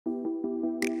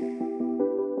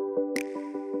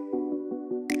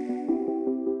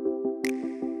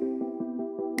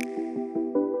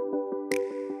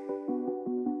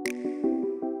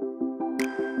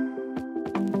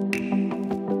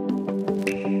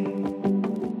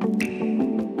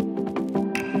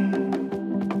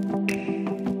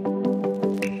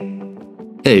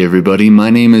Hey everybody, my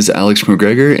name is Alex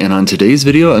McGregor, and on today's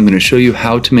video I'm going to show you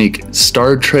how to make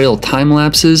star trail time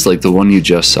lapses like the one you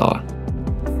just saw.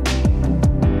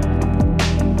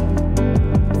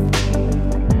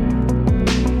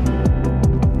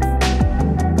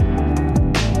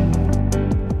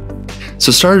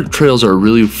 So star trails are a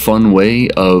really fun way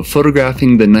of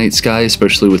photographing the night sky,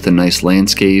 especially with a nice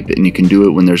landscape, and you can do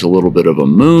it when there's a little bit of a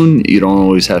moon. You don't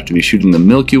always have to be shooting the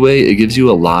Milky Way. It gives you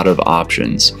a lot of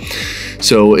options.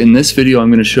 So in this video, I'm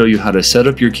going to show you how to set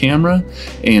up your camera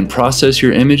and process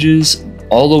your images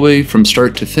all the way from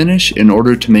start to finish in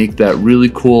order to make that really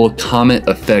cool comet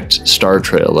effect star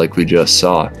trail like we just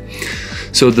saw.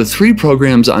 So the three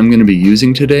programs I'm going to be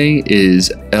using today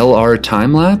is LR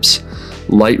Timelapse,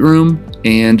 Lightroom,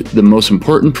 and the most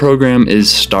important program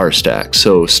is StarStaX.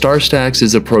 So StarStaX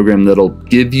is a program that'll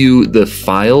give you the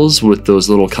files with those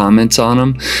little comments on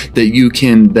them that you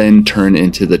can then turn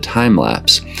into the time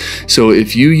lapse. So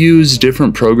if you use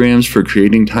different programs for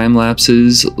creating time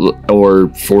lapses or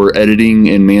for editing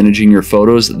and managing your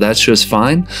photos, that's just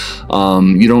fine.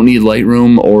 You don't need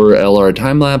Lightroom or LR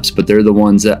Timelapse, but they're the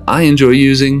ones that I enjoy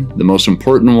using. The most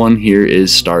important one here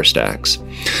is StarStaX.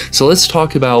 So let's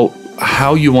talk about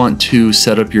how you want to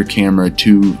set up your camera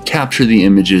to capture the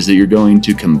images that you're going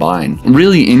to combine.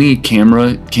 Really, any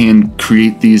camera can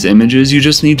create these images. You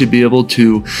just need to be able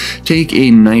to take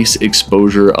a nice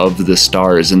exposure of the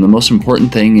stars, and the most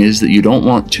important thing is that you don't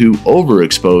want to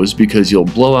overexpose because you'll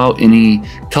blow out any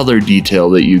color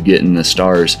detail that you get in the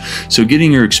stars. So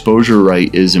getting your exposure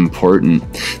right is important.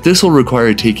 This will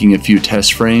require taking a few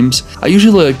test frames. I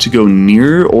usually like to go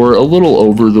near or a little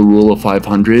over the rule of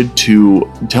 500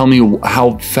 to tell me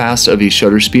how fast of a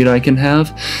shutter speed I can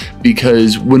have,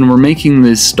 because when we're making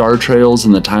these star trails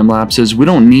and the time lapses, we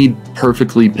don't need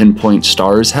perfectly pinpoint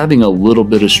stars. Having a little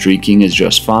bit of streaking is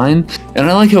just fine, and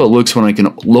I like how it looks when I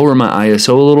can lower my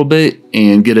ISO a little bit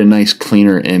and get a nice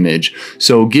cleaner image.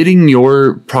 So getting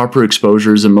your proper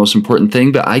exposure is the most important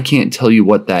thing, but I can't tell you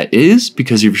what that is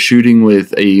because if you're shooting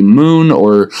with a moon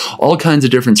or all kinds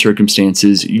of different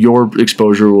circumstances, your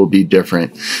exposure will be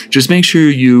different. Just make sure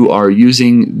you are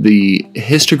using the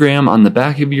histogram on the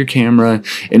back of your camera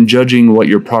and judging what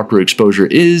your proper exposure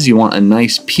is. You want a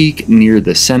nice peak near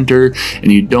the center,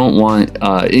 and you don't want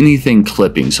anything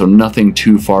clipping, so nothing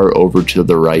too far over to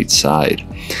the right side.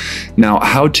 Now,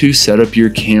 how to set up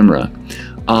your camera.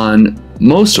 On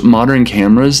most modern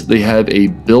cameras, they have a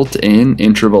built-in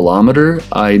intervalometer.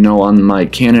 I know on my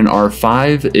Canon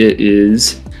R5, it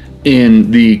is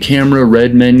in the camera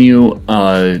red menu,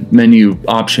 menu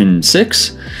option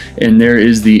 6, and there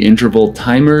is the interval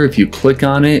timer. If you click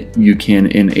on it, you can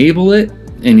enable it,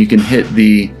 and you can hit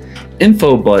the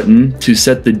info button to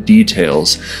set the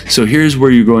details. So here's where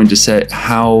you're going to set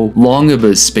how long of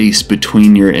a space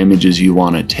between your images you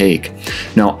want to take.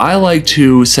 Now, I like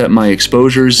to set my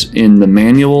exposures in the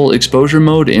manual exposure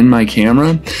mode in my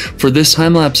camera. For this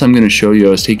time lapse I'm going to show you,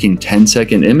 I was taking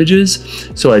 10-second images.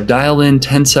 So I dial in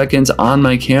 10 seconds on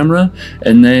my camera,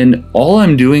 and then all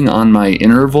I'm doing on my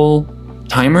interval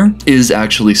timer is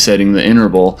actually setting the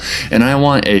interval, and I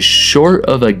want as short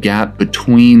of a gap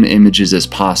between images as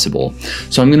possible.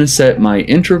 So I'm going to set my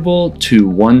interval to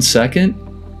 1 second,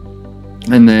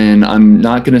 and then I'm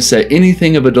not going to set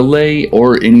anything of a delay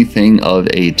or anything of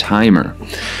a timer.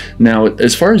 Now,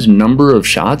 as far as number of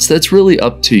shots, that's really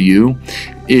up to you.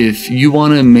 If you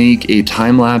want to make a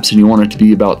time lapse and you want it to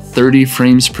be about 30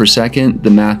 frames per second, the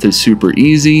math is super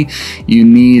easy. You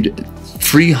need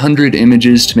 300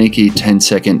 images to make a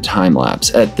 10-second time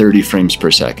lapse at 30 frames per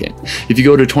second. If you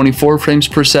go to 24 frames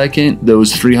per second,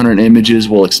 those 300 images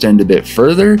will extend a bit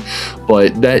further,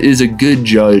 but that is a good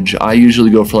judge. I usually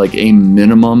go for like a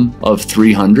minimum of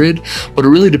 300, but it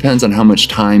really depends on how much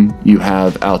time you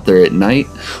have out there at night.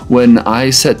 When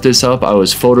I set this up, I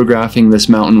was photographing this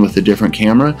mountain with a different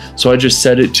camera, so I just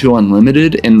set it to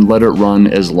unlimited and let it run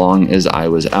as long as I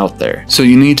was out there. So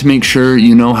you need to make sure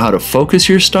you know how to focus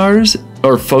your stars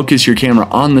or focus your camera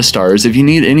on the stars. If you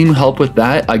need any help with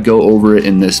that, I go over it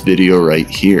in this video right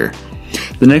here.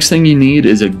 The next thing you need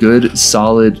is a good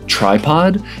solid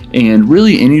tripod, and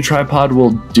really any tripod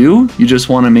will do. You just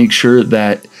want to make sure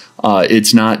that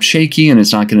it's not shaky and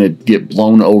it's not going to get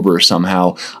blown over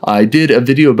somehow. I did a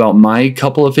video about my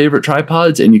couple of favorite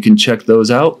tripods, and you can check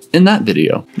those out in that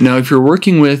video. Now, if you're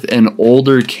working with an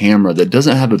older camera that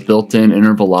doesn't have a built-in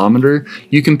intervalometer,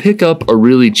 you can pick up a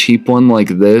really cheap one like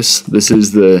this. This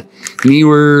is the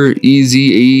Neewer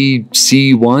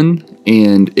EZ-AC1,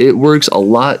 and it works a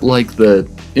lot like the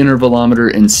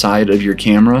intervalometer inside of your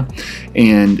camera,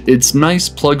 and it's nice,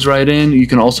 plugs right in. You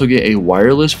can also get a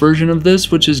wireless version of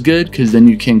this, which is good because then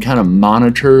you can kind of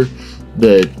monitor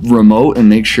the remote and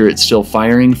make sure it's still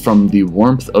firing from the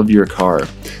warmth of your car.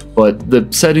 But the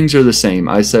settings are the same.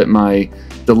 I set my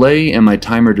delay and my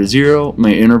timer to 0,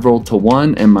 my interval to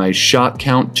 1, and my shot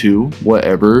count to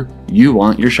whatever you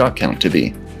want your shot count to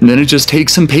be. And then it just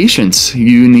takes some patience.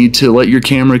 You need to let your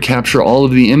camera capture all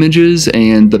of the images,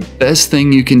 and the best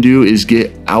thing you can do is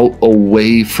get out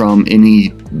away from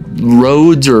any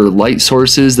roads or light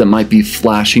sources that might be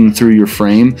flashing through your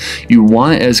frame. You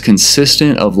want as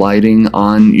consistent of lighting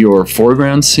on your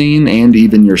foreground scene and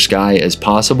even your sky as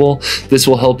possible. This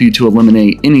will help you to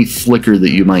eliminate any flicker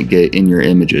that you might get in your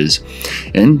images.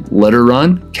 And let her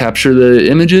run, capture the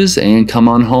images, and come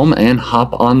on home and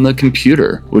hop on the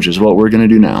computer, which is what we're gonna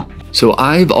do now. So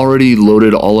I've already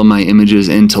loaded all of my images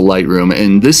into Lightroom,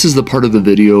 and this is the part of the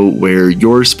video where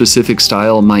your specific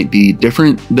style might be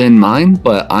different than mine,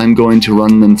 but I'm going to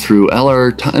run them through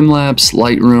LR Timelapse,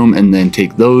 Lightroom, and then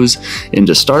take those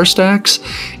into StarStaX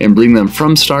and bring them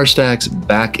from StarStaX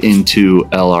back into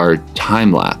LR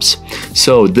Timelapse.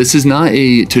 So this is not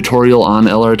a tutorial on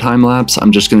LR Timelapse.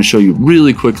 I'm just going to show you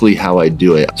really quickly how I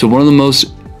do it. So one of the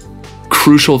most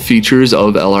crucial features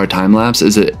of LR Timelapse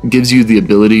is it gives you the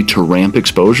ability to ramp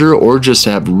exposure or just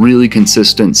to have really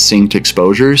consistent synced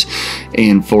exposures.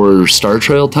 And for Star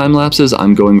Trail time lapses,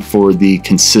 I'm going for the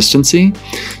consistency.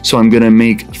 So I'm going to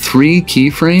make 3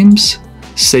 keyframes,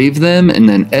 save them, and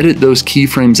then edit those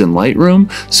keyframes in Lightroom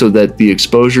so that the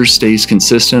exposure stays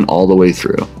consistent all the way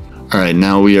through. All right,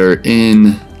 now we are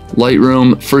in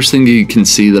Lightroom. First thing you can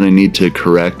see that I need to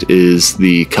correct is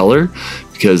the color,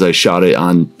 because I shot it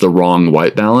on the wrong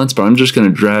white balance, but I'm just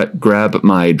going to grab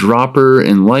my dropper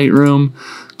in Lightroom,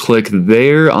 click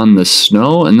there on the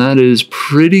snow, and that is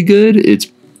pretty good.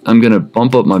 I'm going to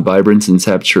bump up my vibrance and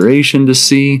saturation to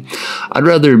see. I'd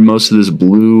rather most of this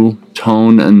blue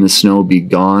tone and the snow be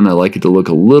gone. I like it to look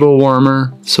a little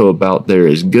warmer, so about there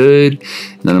is good.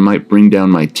 And then I might bring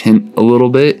down my tint a little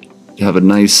bit, have a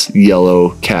nice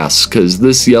yellow cast, because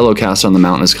this yellow cast on the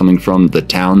mountain is coming from the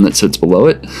town that sits below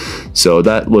it, so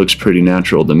that looks pretty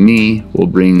natural to me. We'll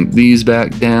bring these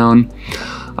back down.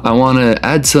 I want to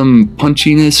add some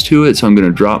punchiness to it, so I'm going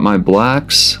to drop my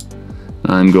blacks.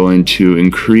 I'm going to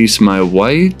increase my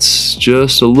whites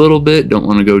just a little bit, don't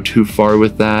want to go too far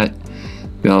with that.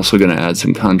 I'm also going to add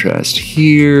some contrast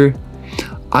here.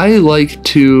 I like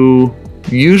to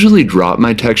usually drop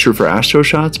my texture for astro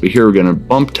shots, but here we're going to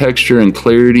bump texture and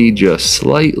clarity just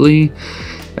slightly,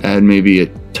 add maybe a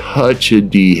touch of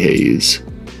dehaze.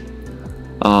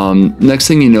 Next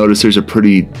thing you notice, there's a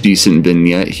pretty decent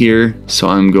vignette here, so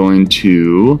I'm going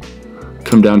to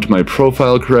come down to my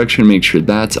profile correction, make sure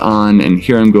that's on, and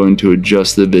here I'm going to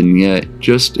adjust the vignette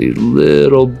just a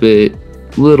little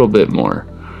bit more.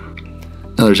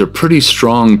 Now there's a pretty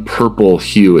strong purple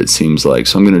hue, it seems like,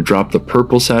 so I'm going to drop the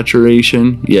purple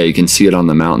saturation. Yeah, you can see it on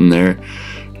the mountain there.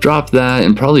 Drop that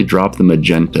and probably drop the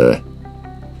magenta.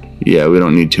 Yeah, we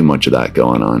don't need too much of that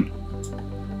going on.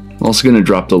 I'm also going to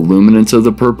drop the luminance of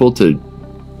the purple to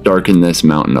darken this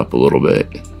mountain up a little bit.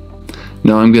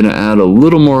 Now I'm going to add a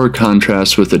little more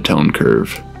contrast with the tone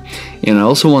curve. And I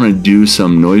also want to do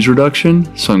some noise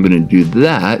reduction, so I'm going to do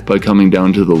that by coming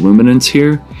down to the luminance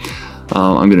here.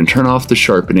 I'm going to turn off the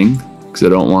sharpening because I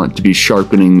don't want to be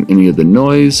sharpening any of the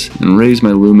noise, and raise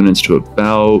my luminance to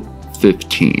about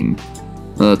 15.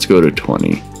 Let's go to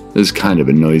 20. This is kind of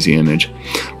a noisy image,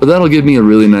 but that'll give me a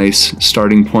really nice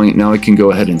starting point. Now I can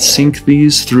go ahead and sync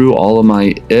these through all of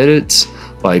my edits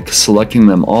by selecting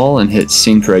them all and hit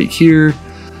sync right here.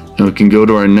 And we can go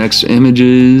to our next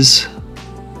images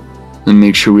and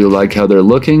make sure we like how they're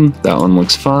looking. That one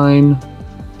looks fine.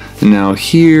 And now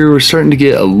here we're starting to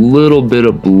get a little bit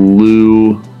of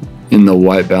blue in the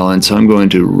white balance, so I'm going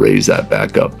to raise that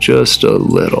back up just a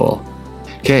little.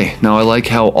 Okay, now I like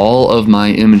how all of my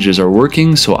images are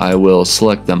working, so I will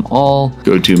select them all,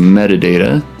 go to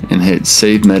metadata, and hit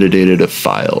save metadata to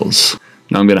files.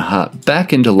 Now I'm going to hop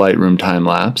back into Lightroom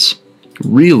Timelapse,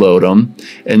 reload them,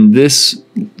 and this,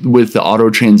 with the auto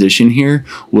transition here,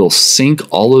 will sync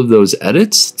all of those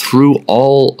edits through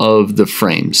all of the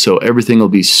frames, so everything will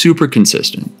be super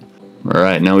consistent. All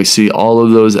right, now we see all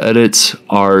of those edits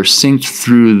are synced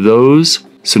through those.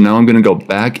 So now I'm going to go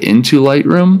back into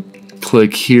Lightroom,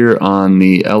 click here on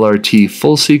the LRT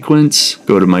full sequence,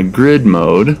 go to my grid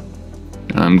mode.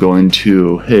 I'm going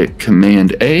to hit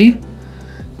Command A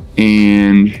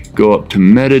and go up to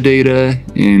metadata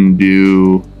and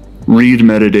do read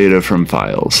metadata from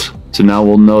files. So now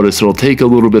we'll notice it'll take a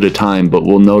little bit of time, but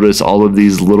we'll notice all of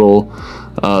these little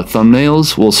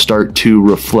thumbnails will start to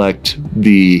reflect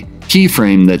the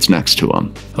keyframe that's next to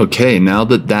them. Okay, now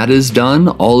that that is done,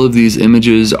 all of these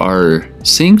images are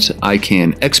synced. I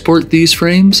can export these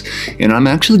frames, and I'm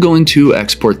actually going to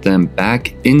export them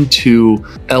back into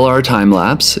LR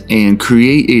Timelapse and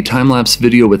create a time-lapse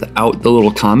video without the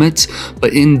little comets.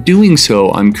 But in doing so,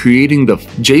 I'm creating the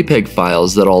JPEG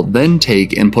files that I'll then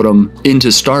take and put them into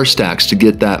StarStaX to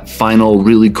get that final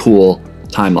really cool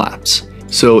time-lapse.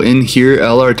 So in here,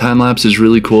 LR Timelapse is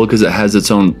really cool because it has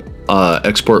its own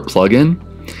export plugin,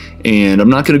 and I'm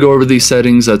not going to go over these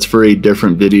settings, that's for a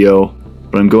different video,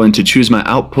 but I'm going to choose my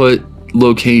output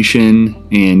location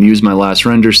and use my last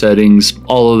render settings.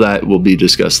 All of that will be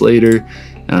discussed later,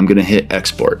 and I'm going to hit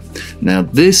export. Now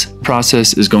this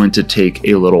process is going to take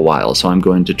a little while, so I'm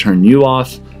going to turn you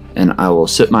off and I will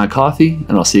sip my coffee,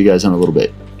 and I'll see you guys in a little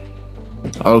bit.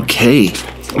 Okay,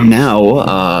 now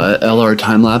LR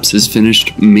Timelapse is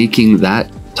finished making that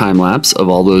time-lapse of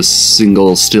all those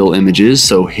single still images.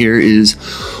 So here is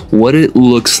what it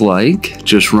looks like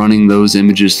just running those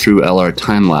images through LR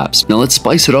Timelapse. Now let's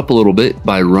spice it up a little bit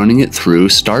by running it through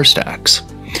StarStaX.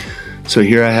 So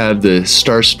here I have the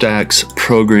StarStaX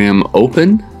program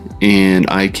open, and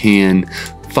I can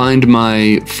find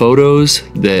my photos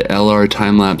that LR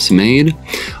Timelapse made.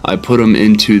 I put them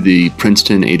into the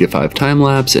Princeton 85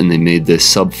 Timelapse, and they made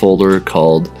this subfolder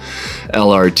called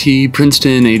LRT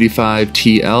Princeton 85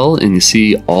 TL, and you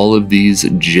see all of these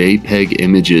JPEG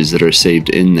images that are saved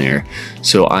in there.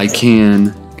 So I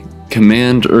can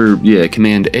Command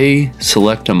A,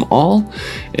 select them all,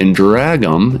 and drag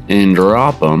them and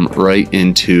drop them right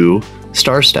into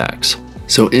StarStaX.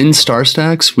 So in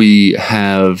StarStaX, we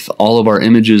have all of our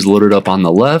images loaded up on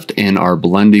the left and our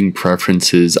blending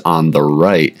preferences on the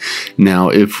right. Now,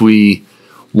 if we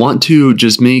want to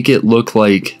just make it look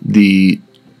like the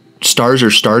stars are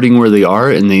starting where they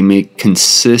are and they make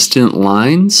consistent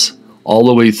lines all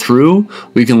the way through,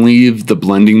 we can leave the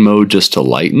blending mode just to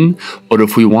lighten. But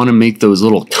if we want to make those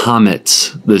little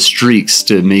comets, the streaks,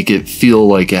 to make it feel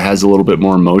like it has a little bit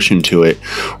more motion to it,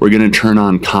 we're going to turn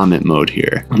on comet mode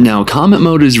here. Now comet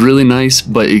mode is really nice,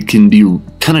 but it can be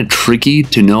kind of tricky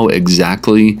to know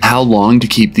exactly how long to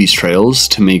keep these trails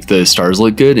to make the stars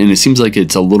look good, and it seems like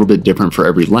it's a little bit different for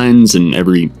every lens and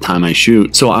every time I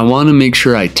shoot. So I want to make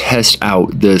sure I test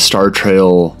out the star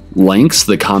trail lengths,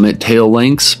 the comet tail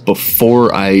lengths,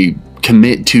 before I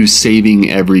commit to saving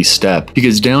every step,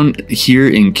 because down here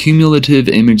in cumulative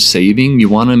image saving, you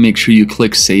want to make sure you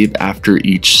click save after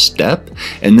each step,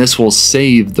 and this will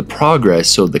save the progress.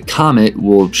 So the comet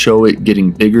will show it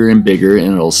getting bigger and bigger,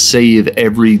 and it'll save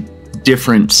every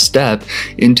different step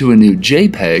into a new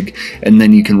JPEG, and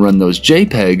then you can run those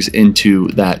JPEGs into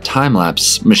that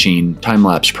time-lapse machine,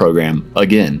 time-lapse program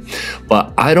again.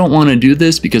 But I don't want to do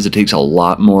this because it takes a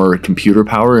lot more computer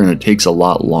power and it takes a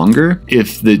lot longer.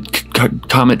 If the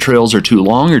comet trails are too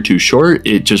long or too short,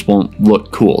 it just won't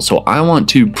look cool. So I want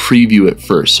to preview it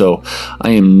first. So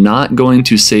I am not going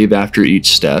to save after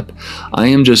each step. I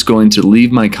am just going to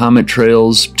leave my comet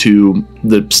trails to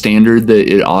the standard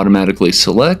that it automatically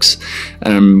selects,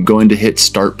 and I'm going to hit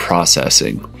start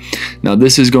processing. Now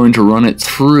this is going to run it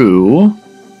through.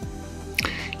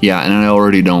 Yeah, and I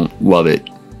already don't love it.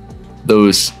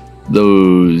 Those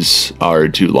are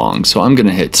too long, so I'm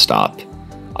gonna hit stop.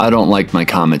 I don't like my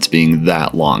comets being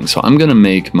that long, so I'm gonna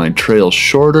make my trail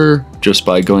shorter just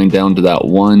by going down to that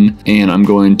one, and I'm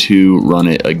going to run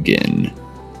it again.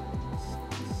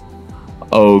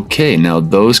 Okay, now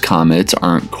those comets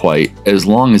aren't quite as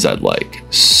long as I'd like,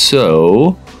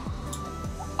 so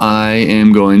I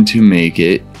am going to make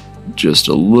it just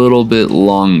a little bit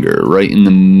longer, right in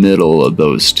the middle of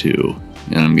those two.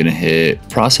 And I'm gonna hit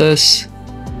process.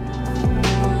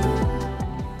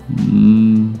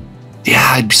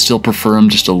 Yeah, I'd still prefer them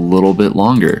just a little bit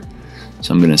longer.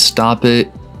 So I'm gonna stop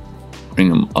it, bring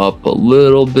them up a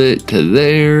little bit to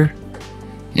there,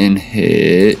 and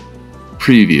hit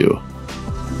preview.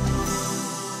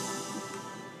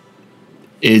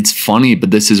 It's funny, but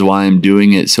this is why I'm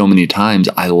doing it so many times.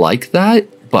 I like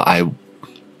that, but I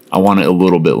want it a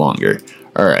little bit longer.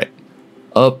 All right,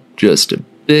 up just a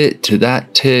bit to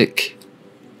that tick,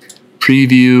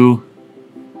 preview.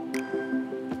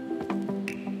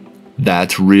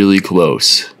 That's really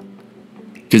close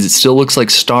because it still looks like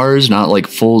stars, not like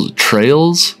full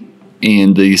trails.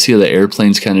 And you see how the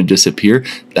airplanes kind of disappear.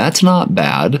 That's not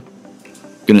bad.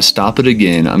 I'm gonna stop it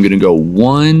again. I'm gonna go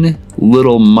one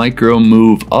little micro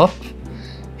move up,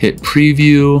 hit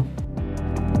preview.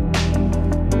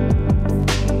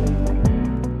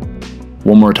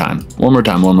 One more time.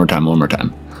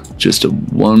 Just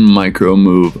one micro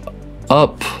move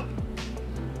up,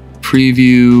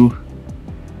 preview.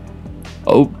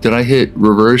 Oh, did I hit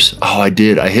reverse? Oh, I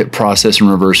did. I hit process in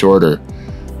reverse order,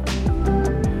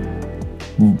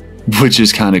 which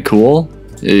is kind of cool.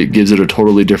 It gives it a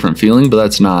totally different feeling, but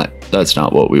that's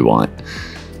not what we want.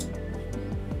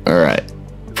 All right,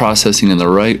 processing in the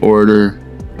right order.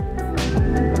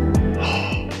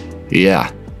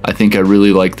 Yeah, I think I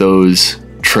really like those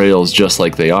trails just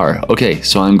like they are. Okay,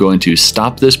 so I'm going to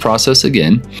stop this process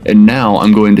again, and now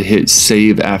I'm going to hit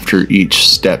save after each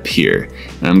step here.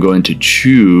 And I'm going to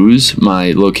choose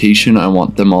my location I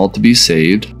want them all to be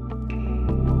saved.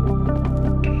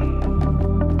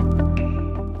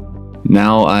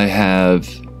 Now I have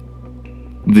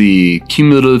the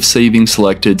cumulative saving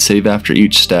selected, save after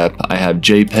each step. I have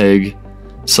JPEG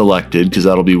selected because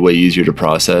that'll be way easier to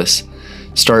process.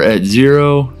 Start at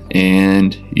 0,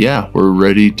 and yeah, we're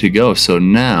ready to go. So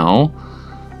now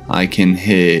I can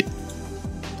hit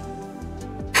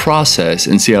process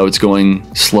and see how it's going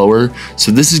slower.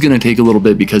 So this is going to take a little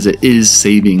bit because it is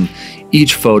saving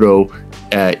each photo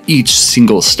at each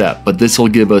single step, but this will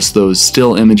give us those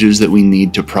still images that we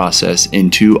need to process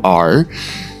into our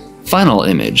final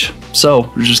image.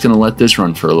 So we're just going to let this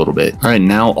run for a little bit. All right,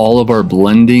 now all of our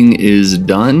blending is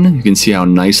done. You can see how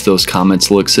nice those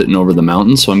comets look sitting over the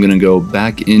mountain. So I'm going to go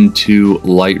back into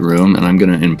Lightroom and I'm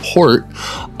going to import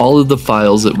all of the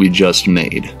files that we just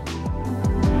made.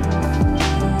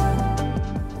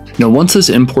 Now, once this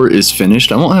import is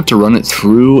finished, I won't have to run it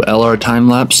through LR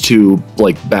Timelapse to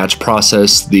like batch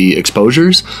process the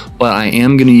exposures, but I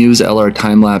am going to use LR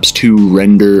Timelapse to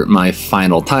render my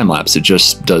final timelapse. It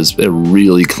just does a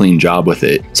really clean job with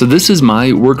it. So this is my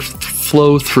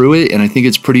workflow through it, and I think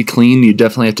it's pretty clean. You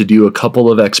definitely have to do a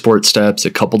couple of export steps,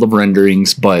 a couple of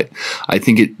renderings, but I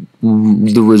think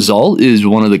the result is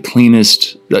one of the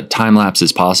cleanest time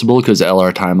lapses possible because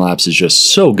LR Timelapse is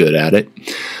just so good at it.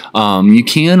 You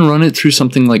can run it through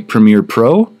something like Premiere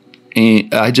Pro,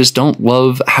 and I just don't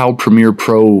love how Premiere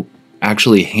Pro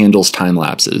actually handles time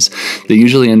lapses. They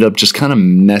usually end up just kind of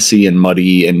messy and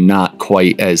muddy and not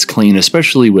quite as clean,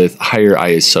 especially with higher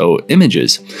ISO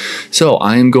images. So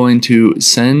I am going to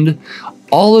send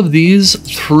all of these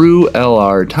through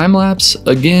LR Timelapse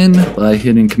again by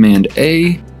hitting Command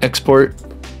A, export,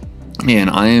 and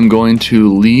I am going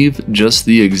to leave just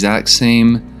the exact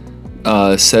same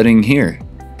setting here.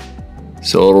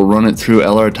 So it'll run it through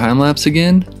LR Timelapse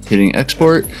again, hitting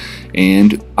export,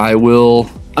 and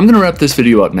I'm gonna wrap this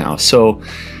video up now. So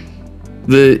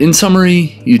in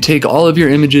summary, you take all of your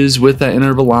images with that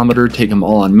intervalometer, take them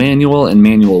all on manual and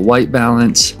manual white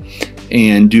balance,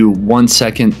 and do 1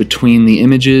 second between the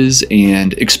images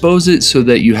and expose it so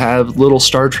that you have little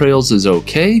star trails is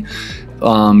okay.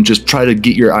 Just try to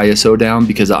get your ISO down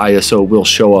because the ISO will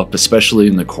show up, especially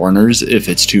in the corners if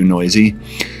it's too noisy.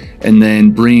 And then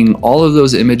bring all of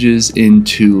those images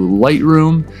into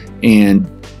Lightroom and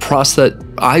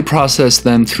I process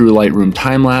them through Lightroom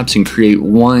Timelapse and create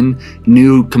one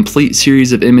new complete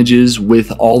series of images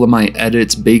with all of my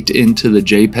edits baked into the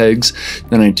JPEGs.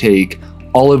 Then I take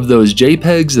all of those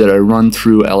JPEGs that I run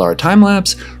through LR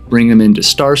Timelapse, bring them into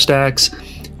StarStaX.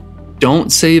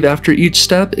 Don't save after each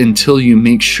step until you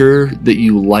make sure that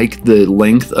you like the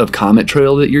length of comet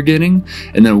trail that you're getting.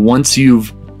 And then once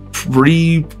you've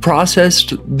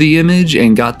pre-processed the image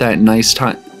and got that nice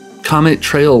comet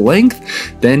trail length,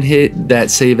 then hit that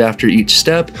save after each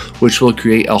step, which will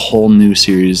create a whole new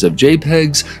series of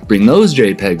JPEGs. Bring those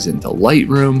JPEGs into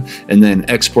Lightroom and then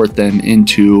export them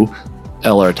into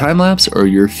LR Timelapse or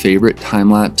your favorite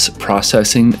time-lapse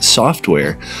processing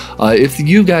software. If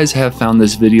you guys have found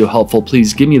this video helpful,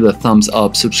 please give me the thumbs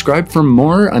up. Subscribe for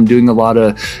more. I'm doing a lot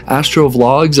of astro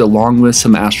vlogs along with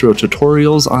some astro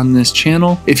tutorials on this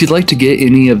channel. If you'd like to get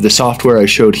any of the software I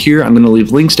showed here, I'm going to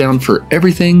leave links down for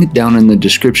everything down in the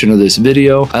description of this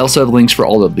video. I also have links for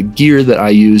all of the gear that I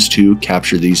use to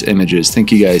capture these images.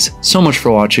 Thank you guys so much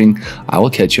for watching. I will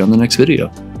catch you on the next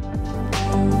video.